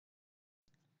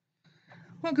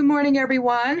Well, good morning,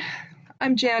 everyone.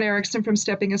 I'm Jan Erickson from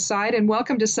Stepping Aside, and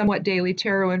welcome to Somewhat Daily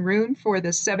Tarot and Rune for the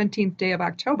 17th day of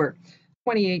October,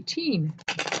 2018.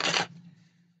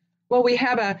 Well, we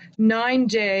have a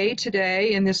 9-day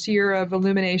today in this year of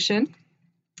illumination.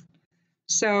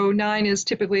 So 9 is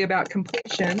typically about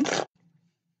completion.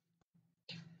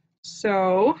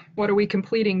 So what are we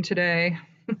completing today?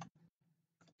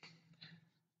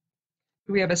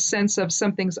 We have a sense of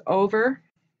something's over,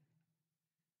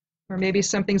 or maybe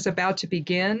something's about to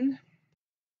begin.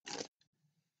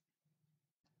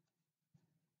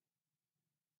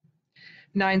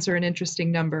 Nines are an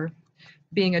interesting number,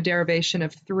 being a derivation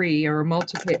of 3, or a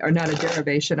multiple, or not a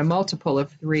derivation, a multiple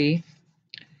of 3.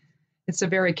 It's a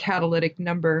very catalytic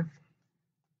number.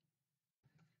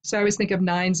 So I always think of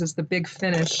 9s as the big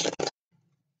finish.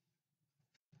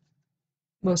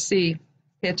 We'll see.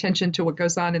 Pay attention to what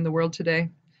goes on in the world today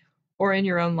or in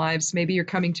your own lives. Maybe you're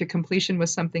coming to completion with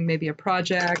something, maybe a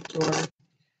project, or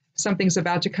something's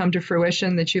about to come to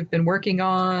fruition that you've been working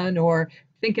on or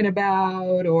thinking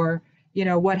about, or,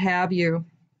 what have you.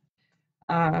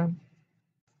 And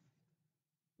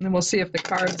we'll see if the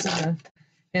cards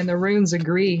and the runes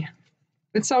agree.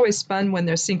 It's always fun when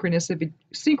there's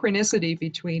synchronicity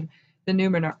between the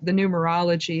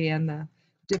numerology and the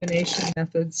divination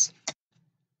methods.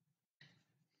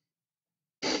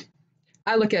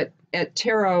 I look at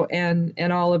tarot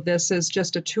and all of this as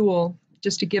just a tool,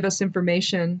 just to give us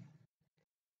information,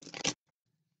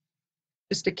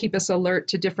 just to keep us alert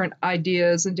to different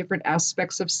ideas and different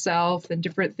aspects of self and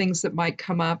different things that might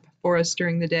come up for us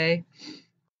during the day.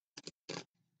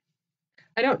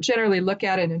 I don't generally look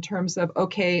at it in terms of,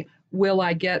 okay, will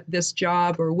I get this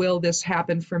job or will this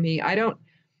happen for me? I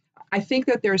think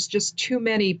that there's just too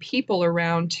many people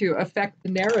around to affect the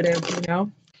narrative,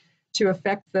 to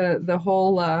affect the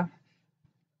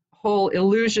whole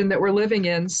illusion that we're living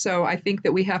in. So I think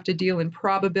that we have to deal in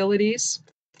probabilities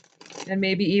and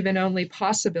maybe even only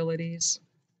possibilities.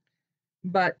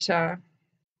 But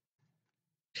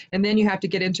and then you have to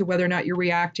get into whether or not you're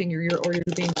reacting or you're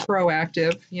being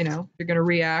proactive. You're going to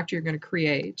react, you're going to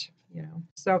create.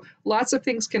 So lots of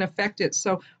things can affect it.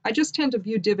 So I just tend to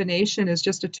view divination as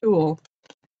just a tool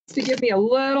to give me a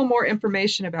little more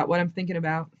information about what I'm thinking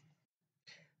about.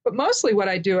 But mostly what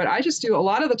I just do a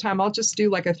lot of the time, I'll just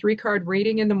do like a 3-card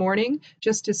reading in the morning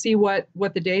just to see what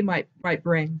the day might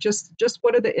bring. Just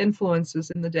what are the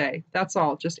influences in the day? That's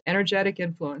all, just energetic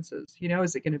influences.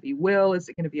 Is it going to be will? Is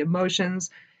it going to be emotions?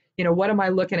 What am I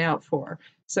looking out for?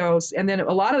 So, and then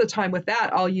a lot of the time with that,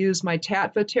 I'll use my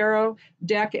Tattva Tarot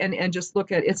deck and just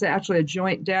look at, it's actually a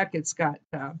joint deck. It's got,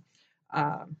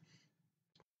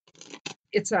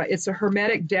 it's a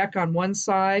hermetic deck on one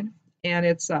side, and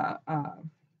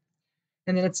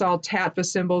and then it's all Tattva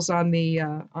symbols on the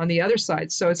other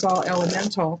side. So it's all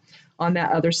elemental on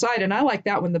that other side. And I like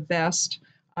that one the best.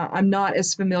 I'm not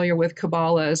as familiar with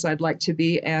Kabbalah as I'd like to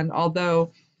be. And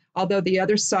although the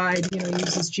other side,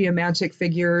 uses geomantic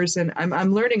figures, and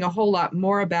I'm learning a whole lot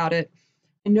more about it.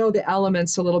 I know the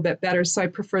elements a little bit better, so I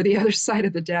prefer the other side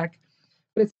of the deck.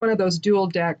 But it's one of those dual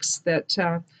decks that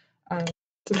some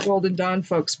Golden Dawn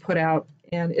folks put out.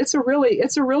 And it's a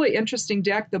really interesting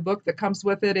deck. The book that comes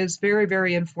with it is very,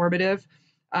 very informative.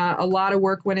 A lot of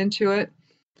work went into it.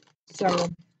 So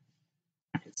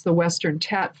it's the Western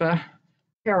Tattva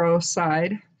Tarot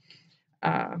side.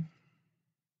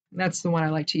 That's the one I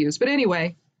like to use. But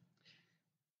anyway,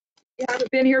 if you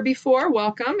haven't been here before,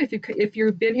 welcome. If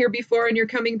you've been here before and you're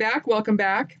coming back, welcome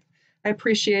back. I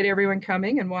appreciate everyone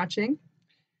coming and watching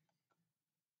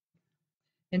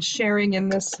and sharing in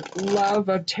this love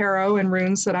of tarot and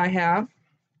runes that I have.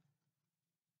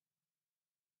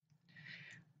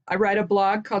 I write a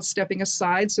blog called Stepping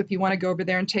Aside, so if you want to go over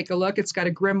there and take a look, it's got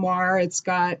a grimoire. It's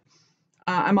got,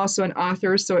 I'm also an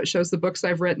author, so it shows the books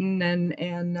I've written,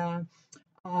 and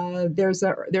there's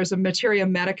a Materia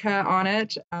Medica on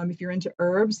it. If you're into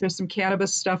herbs, there's some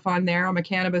cannabis stuff on there. I'm a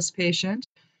cannabis patient,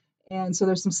 and so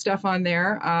there's some stuff on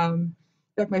there.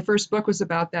 In fact, my first book was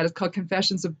about that. It's called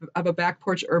Confessions of a Back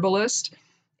Porch Herbalist.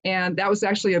 And that was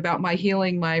actually about my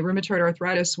healing my rheumatoid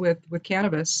arthritis with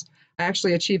cannabis. I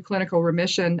actually achieved clinical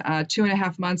remission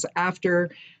 2.5 months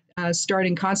after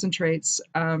starting concentrates,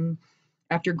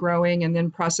 after growing and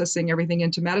then processing everything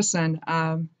into medicine.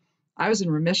 I was in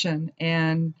remission,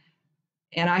 and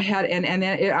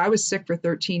I was sick for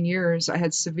 13 years. I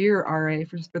had severe RA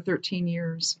for 13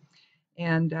 years.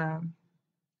 And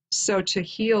so to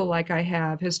heal like I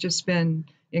have has just been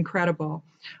incredible.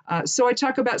 So I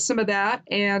talk about some of that,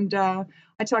 and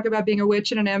I talk about being a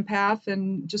witch and an empath,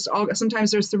 and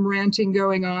sometimes there's some ranting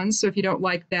going on. So if you don't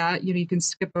like that, you can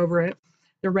skip over it.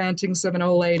 The rantings of an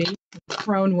old lady,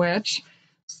 crone witch.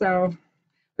 So,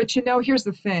 but you know, here's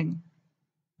the thing.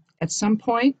 At some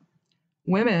point,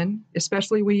 women,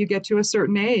 especially when you get to a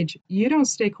certain age, you don't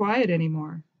stay quiet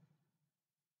anymore.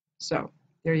 So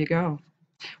there you go.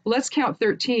 Well, let's count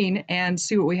 13 and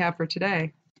see what we have for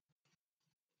today.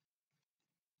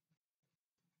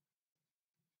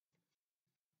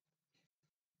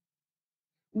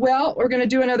 Well, we're going to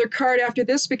do another card after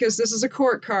this because this is a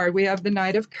court card. We have the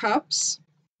Knight of Cups.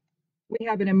 We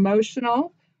have an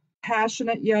emotional,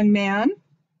 passionate young man.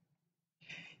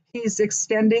 He's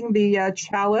extending the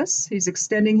chalice. He's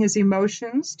extending his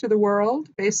emotions to the world,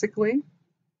 basically.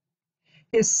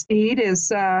 His steed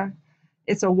is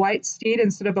it's a white steed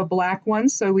instead of a black one,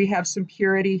 so we have some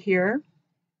purity here.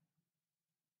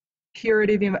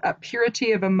 Purity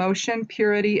of emotion,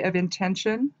 purity of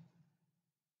intention.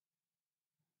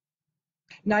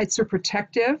 Knights are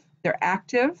protective, they're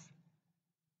active.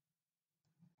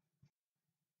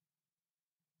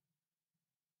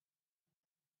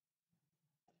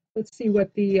 Let's see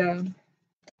what the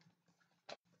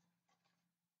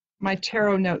my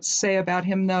tarot notes say about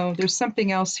him, though. There's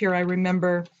something else here I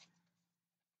remember.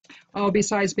 Oh,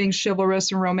 besides being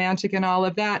chivalrous and romantic and all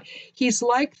of that, he's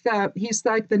like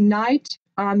the knight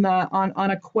on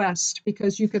a quest,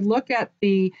 because you can look at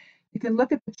the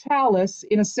chalice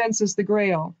in a sense as the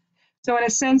grail. So in a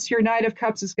sense, your Knight of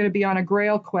Cups is going to be on a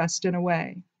grail quest in a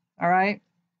way. All right.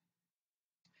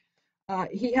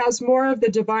 He has more of the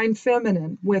divine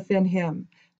feminine within him.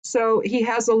 So he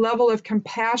has a level of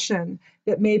compassion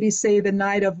that maybe, say, the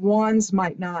Knight of Wands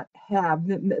might not have.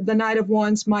 The Knight of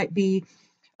Wands might be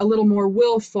a little more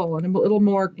willful and a little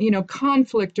more,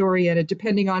 conflict oriented,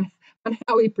 depending on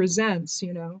how he presents,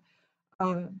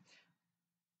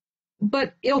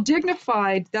 But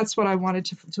ill-dignified, that's what I wanted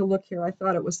to look here. I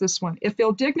thought it was this one. If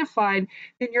ill-dignified,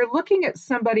 then you're looking at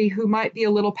somebody who might be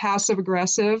a little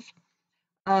passive-aggressive,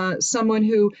 someone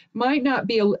who might not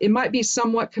be, it might be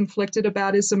somewhat conflicted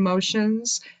about his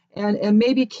emotions, and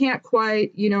maybe can't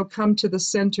quite, come to the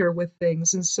center with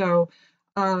things. And so,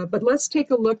 but let's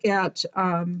take a look at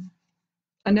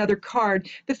another card.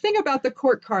 The thing about the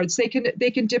court cards, they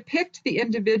can depict the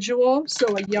individual,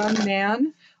 so a young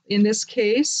man in this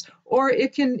case, or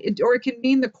it can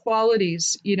mean the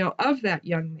qualities, of that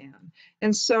young man.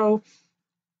 And so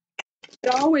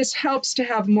it always helps to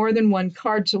have more than one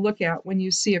card to look at when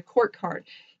you see a court card.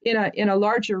 In a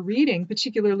larger reading,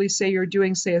 particularly say you're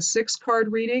doing, say, a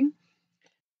 6-card reading,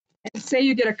 and say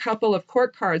you get a couple of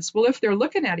court cards. Well, if they're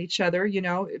looking at each other,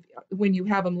 when you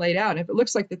have them laid out, if it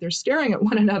looks like that they're staring at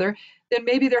one another, then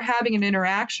maybe they're having an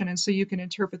interaction, and so you can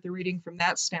interpret the reading from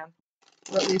that standpoint,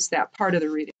 or at least that part of the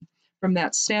reading from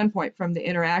that standpoint, from the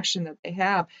interaction that they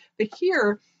have. But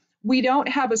here, we don't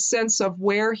have a sense of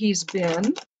where he's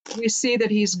been. We see that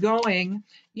he's going,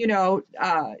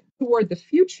 toward the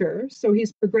future, so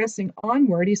he's progressing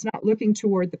onward. He's not looking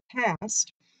toward the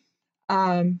past.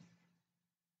 But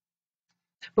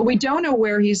we don't know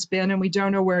where he's been and we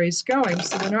don't know where he's going.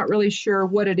 So we're not really sure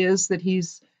what it is that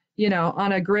he's,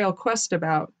 on a grail quest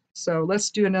about. So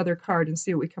let's do another card and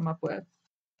see what we come up with.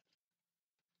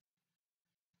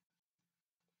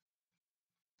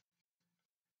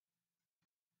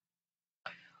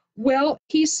 Well,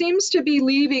 he seems to be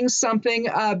leaving something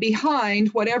behind,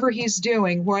 whatever he's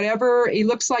doing, whatever. He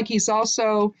looks like he's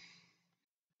also,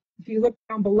 if you look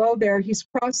down below there, he's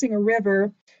crossing a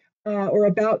river or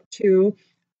about to.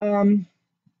 You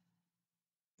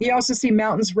also see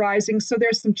mountains rising, so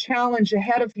there's some challenge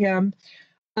ahead of him.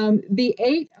 The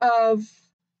 8 of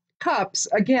Cups,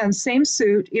 again, same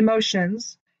suit,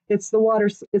 emotions. It's the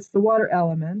water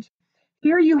element.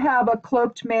 Here you have a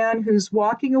cloaked man who's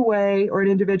walking away, or an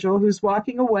individual who's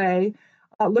walking away.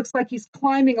 Looks like he's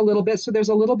climbing a little bit, so there's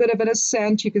a little bit of an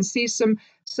ascent. You can see some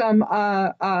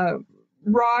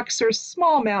rocks or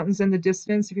small mountains in the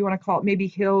distance, if you want to call it, maybe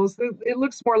hills. It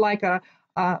looks more like a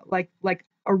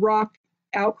rock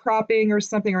outcropping or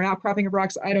something, or an outcropping of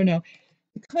rocks. I don't know.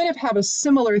 You kind of have a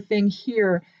similar thing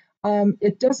here.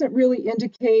 It doesn't really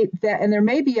indicate that, and there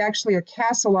may be actually a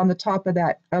castle on the top of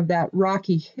that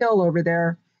rocky hill over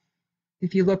there.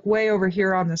 If you look way over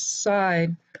here on the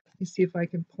side, let me see if I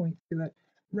can point to it.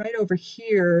 Right over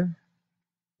here,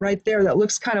 right there, that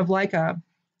looks kind of like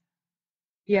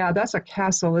yeah, that's a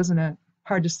castle, isn't it?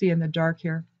 Hard to see in the dark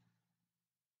here.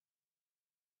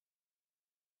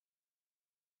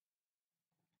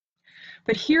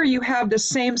 But here you have the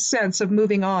same sense of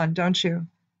moving on, don't you?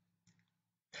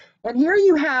 And here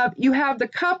you have the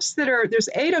cups there's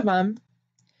 8 of them.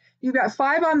 You've got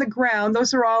 5 on the ground.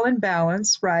 Those are all in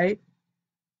balance, right?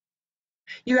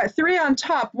 You got 3 on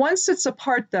top. One sits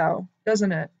apart though,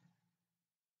 doesn't it?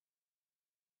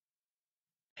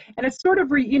 And it's sort of,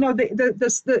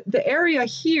 the area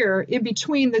here in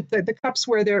between the cups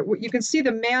where you can see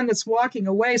the man that's walking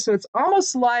away. So it's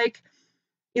almost like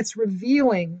it's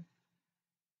revealing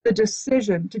the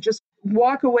decision to just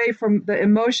walk away from the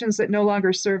emotions that no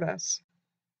longer serve us.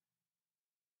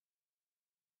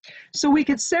 So we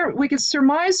could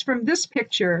surmise from this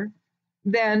picture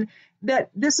then that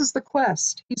this is the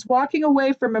quest. He's walking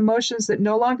away from emotions that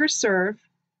no longer serve.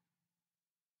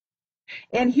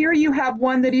 And here you have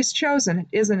one that he's chosen,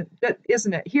 isn't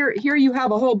it? Here you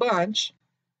have a whole bunch.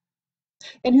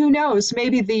 And who knows,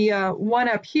 maybe the one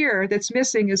up here that's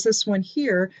missing is this one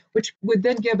here, which would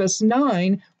then give us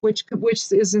 9, which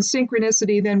is in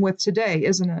synchronicity then with today,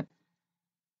 isn't it?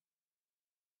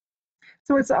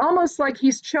 So it's almost like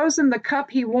he's chosen the cup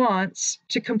he wants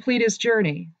to complete his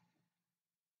journey.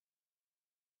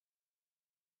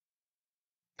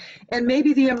 And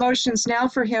maybe the emotions now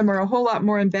for him are a whole lot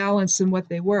more in balance than what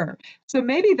they were. So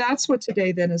maybe that's what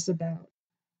today then is about.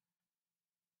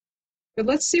 But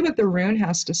let's see what the rune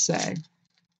has to say.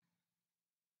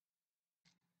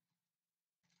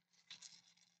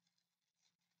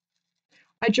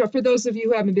 For those of you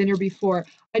who haven't been here before,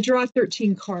 I draw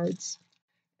 13 cards.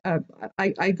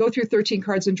 I go through 13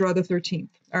 cards and draw the 13th,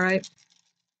 all right?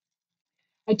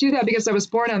 I do that because I was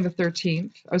born on the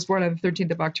 13th. I was born on the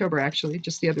 13th of October, actually,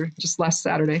 just last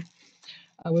Saturday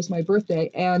was my birthday.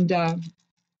 And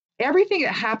everything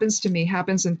that happens to me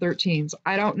happens in 13s.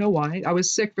 I don't know why. I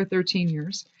was sick for 13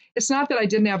 years. It's not that I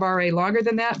didn't have RA longer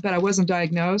than that, but I wasn't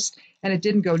diagnosed, and it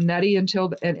didn't go nutty and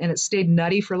it stayed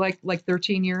nutty for like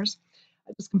 13 years.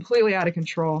 It was completely out of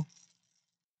control.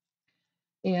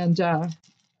 And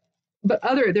but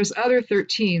there's other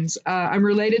 13s. I'm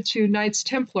related to Knights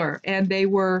Templar, and they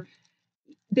were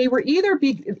either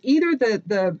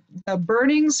the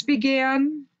burnings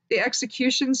began, the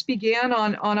executions began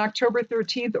on October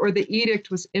 13th, or the edict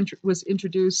was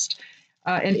introduced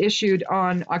and issued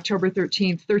on October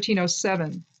 13th,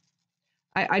 1307.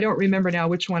 I don't remember now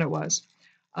which one it was.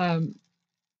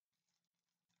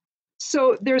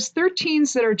 So there's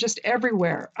 13s that are just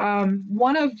everywhere.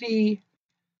 One of the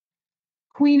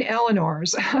Queen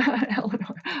Eleanor's,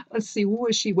 let's see, who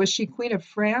was she? Was she Queen of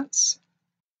France?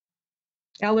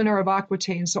 Eleanor of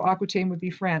Aquitaine, so Aquitaine would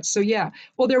be France. So yeah,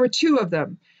 well, there were 2 of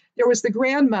them. There was the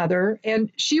grandmother,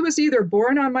 and she was either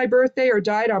born on my birthday or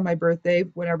died on my birthday,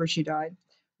 whenever she died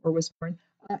or was born.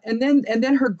 And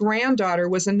then her granddaughter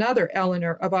was another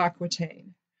Eleanor of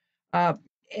Aquitaine. And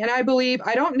I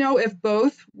don't know if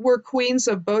both were queens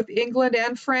of both England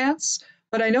and France,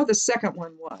 but I know the second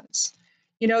one was.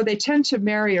 They tend to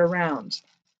marry around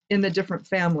in the different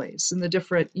families, in the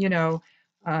different,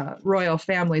 royal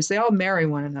families. They all marry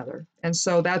one another. And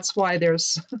so that's why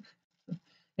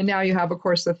and now you have, of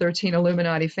course, the 13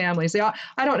 Illuminati families. I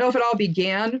don't know if it all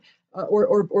began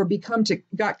or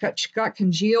got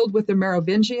congealed with the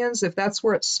Merovingians, if that's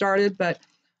where it started, but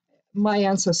my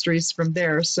ancestry is from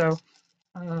there. So,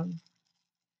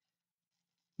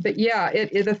 but yeah,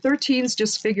 the 13s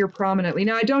just figure prominently.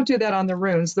 Now, I don't do that on the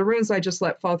runes. The runes I just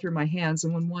let fall through my hands,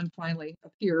 and when one finally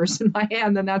appears in my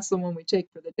hand, then that's the one we take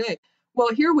for the day.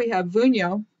 Well, here we have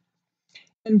Vunyo,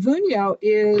 and Vunyo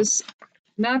is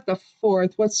not the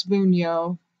 4th. What's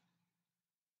Vunyo?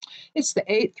 It's the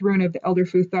 8th rune of the Elder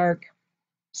Futhark,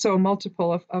 so a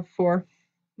multiple of 4.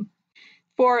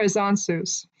 4 is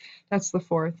Ansus. That's the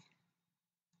 4th.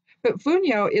 But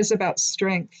Vunyo is about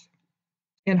strength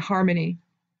and harmony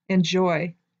and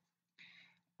joy.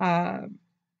 How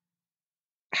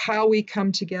we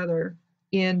come together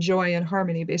in joy and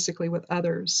harmony, basically, with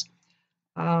others.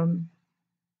 And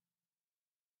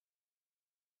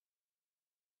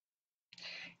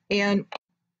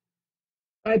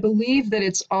I believe that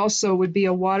it's also would be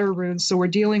a water rune, so we're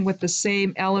dealing with the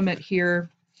same element here.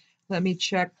 Let me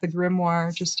check the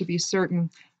grimoire just to be certain,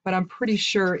 but I'm pretty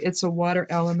sure it's a water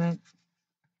element.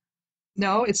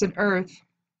 No, it's an earth.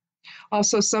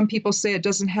 Also, some people say it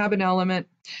doesn't have an element.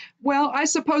 Well, I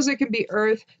suppose it can be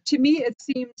earth. To me, it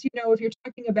seems, if you're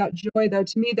talking about joy, though,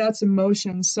 to me, that's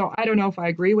emotion. So I don't know if I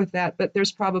agree with that, but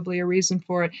there's probably a reason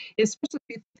for it. Especially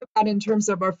if you think about in terms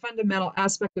of our fundamental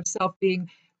aspect of self being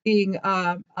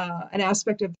an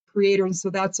aspect of the creator. And so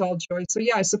that's all joy. So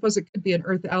yeah, I suppose it could be an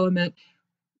earth element.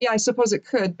 Yeah, I suppose it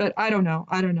could, but I don't know.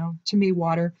 To me,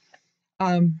 water.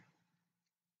 But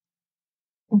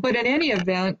in any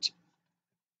event,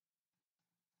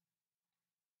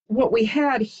 what we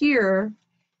had here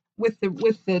with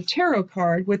the tarot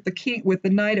card, with the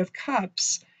Knight of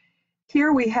Cups,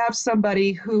 here we have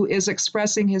somebody who is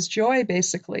expressing his joy,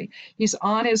 basically. He's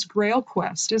on his grail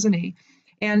quest, isn't he?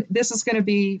 And this is going to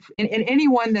be, and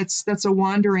anyone that's a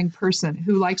wandering person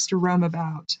who likes to roam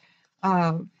about,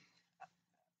 uh,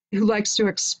 who likes to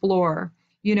explore.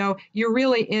 You know, you're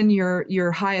really in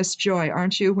your highest joy,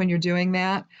 aren't you, when you're doing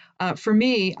that? For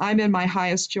me, I'm in my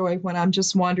highest joy when I'm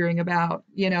just wandering about,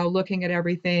 you know, looking at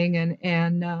everything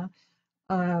and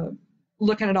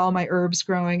looking at all my herbs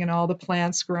growing and all the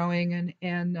plants growing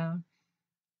and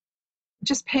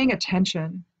just paying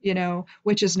attention, you know,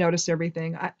 which is notice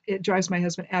everything. It drives my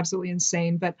husband absolutely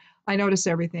insane, but I notice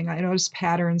everything. I notice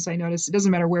patterns. I notice it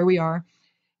doesn't matter where we are,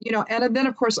 you know, and then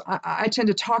of course I tend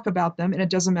to talk about them, and it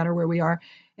doesn't matter where we are,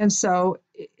 and so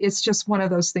it's just one of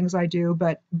those things I do.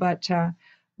 But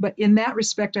in that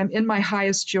respect, I'm in my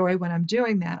highest joy when I'm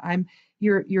doing that.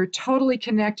 You're totally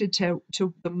connected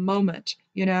to the moment,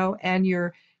 you know, and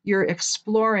you're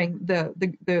exploring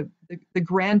the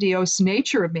grandiose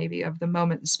nature of maybe of the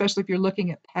moment, especially if you're looking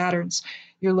at patterns.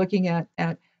 You're looking at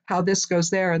how this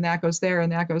goes there and that goes there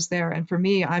and that goes there. And for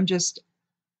me,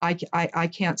 I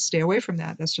can't stay away from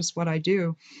that. That's just what I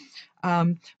do.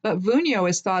 But Vunyo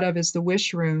is thought of as the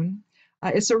wish rune.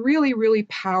 It's a really, really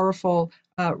powerful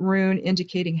rune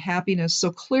indicating happiness.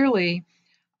 So clearly,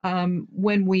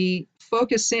 when we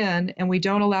focus in and we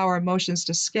don't allow our emotions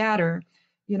to scatter,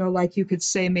 you know, like you could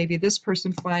say, maybe this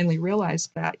person finally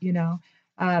realized that, you know,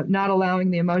 not allowing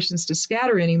the emotions to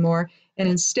scatter anymore. And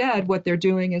instead, what they're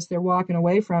doing is they're walking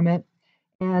away from it,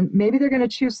 and maybe they're going to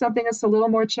choose something that's a little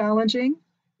more challenging,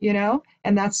 you know,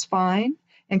 and that's fine.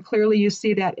 And clearly you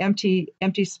see that empty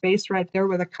space right there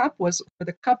where the cup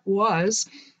was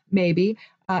maybe,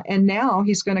 and now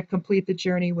he's going to complete the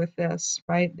journey with this,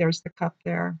 right? There's the cup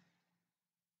there.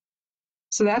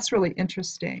 So that's really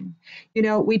interesting. You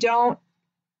know, we don't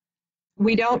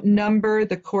number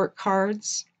the court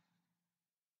cards.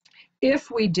 If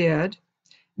we did,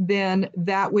 then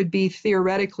that would be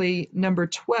theoretically number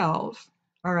 12.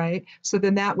 All right. So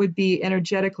then that would be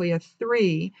energetically a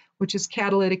 3, which is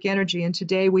catalytic energy. And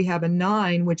today we have a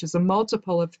 9, which is a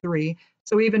multiple of 3.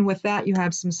 So even with that, you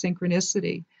have some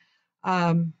synchronicity.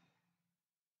 Um,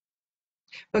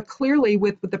 but clearly,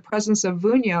 with the presence of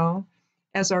Vunyo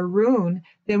as our rune,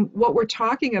 then what we're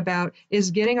talking about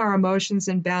is getting our emotions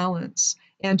in balance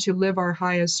and to live our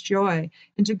highest joy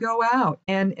and to go out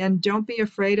and don't be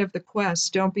afraid of the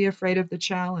quest. Don't be afraid of the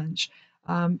challenge.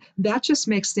 That just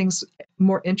makes things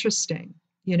more interesting,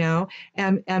 you know.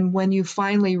 And when you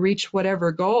finally reach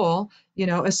whatever goal, you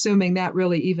know, assuming that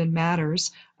really even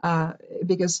matters,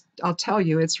 because I'll tell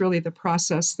you, it's really the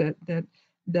process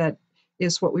that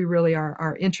is what we really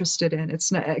are interested in.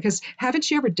 It's not because haven't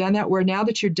you ever done that where now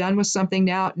that you're done with something,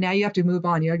 now you have to move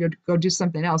on. You have to go do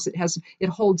something else. It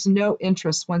holds no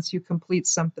interest once you complete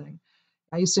something.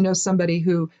 I used to know somebody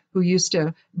who used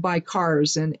to buy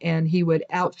cars and he would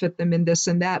outfit them in this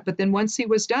and that, but then once he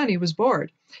was done, he was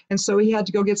bored, and so he had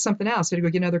to go get something else. He had to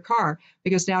go get another car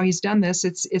because now he's done this.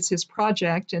 It's his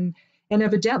project, and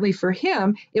evidently for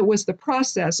him, it was the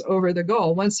process over the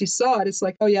goal. Once he saw it, it's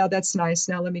like, oh yeah, that's nice.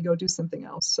 Now let me go do something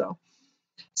else.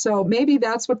 So maybe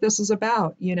that's what this is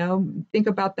about. You know, think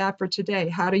about that for today.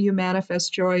 How do you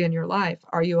manifest joy in your life?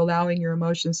 Are you allowing your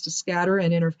emotions to scatter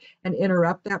and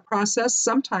interrupt that process?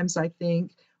 Sometimes I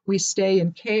think we stay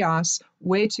in chaos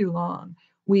way too long.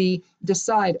 We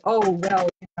decide, oh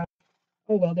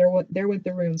well, there went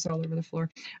the runes all over the floor.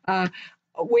 Uh,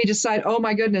 we decide, oh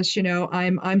my goodness, you know,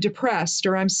 I'm depressed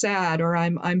or I'm sad or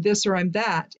I'm this or I'm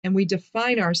that, and we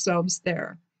define ourselves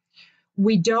there.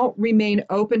 We don't remain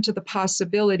open to the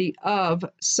possibility of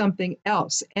something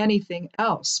else, anything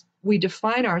else. We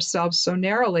define ourselves so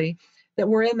narrowly that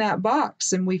we're in that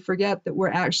box, and we forget that we're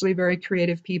actually very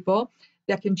creative people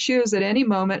that can choose at any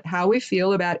moment how we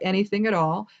feel about anything at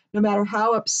all, no matter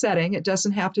how upsetting. It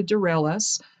doesn't have to derail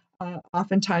us,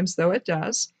 oftentimes, though it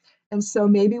does. And so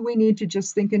maybe we need to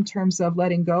just think in terms of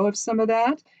letting go of some of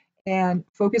that and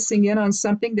focusing in on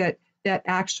something that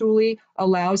actually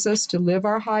allows us to live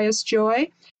our highest joy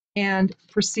and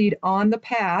proceed on the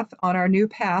path, on our new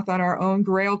path, on our own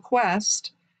grail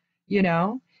quest, you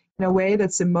know, in a way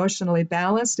that's emotionally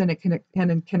balanced, and it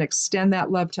can extend that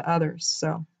love to others.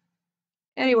 So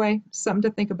anyway, something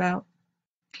to think about.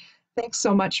 Thanks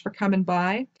so much for coming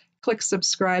by. Click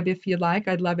subscribe if you like.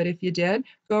 I'd love it if you did.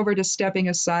 Go over to Stepping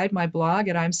Aside, my blog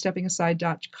at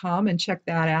imsteppingaside.com, and check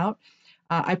that out.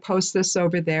 I post this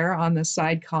over there on the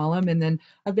side column, and then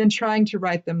I've been trying to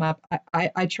write them up.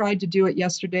 I tried to do it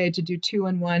yesterday to do 2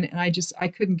 in 1, and I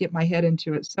couldn't get my head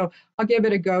into it. So I'll give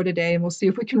it a go today, and we'll see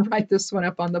if we can write this one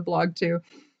up on the blog too.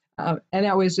 And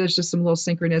that way there's just some little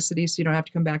synchronicity, so you don't have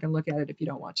to come back and look at it if you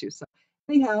don't want to. So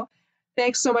anyhow,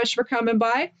 thanks so much for coming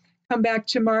by. Come back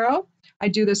tomorrow. I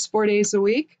do this 4 days a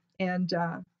week, and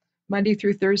Monday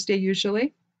through Thursday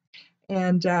usually.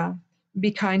 And be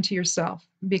kind to yourself,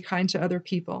 be kind to other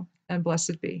people, and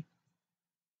blessed be.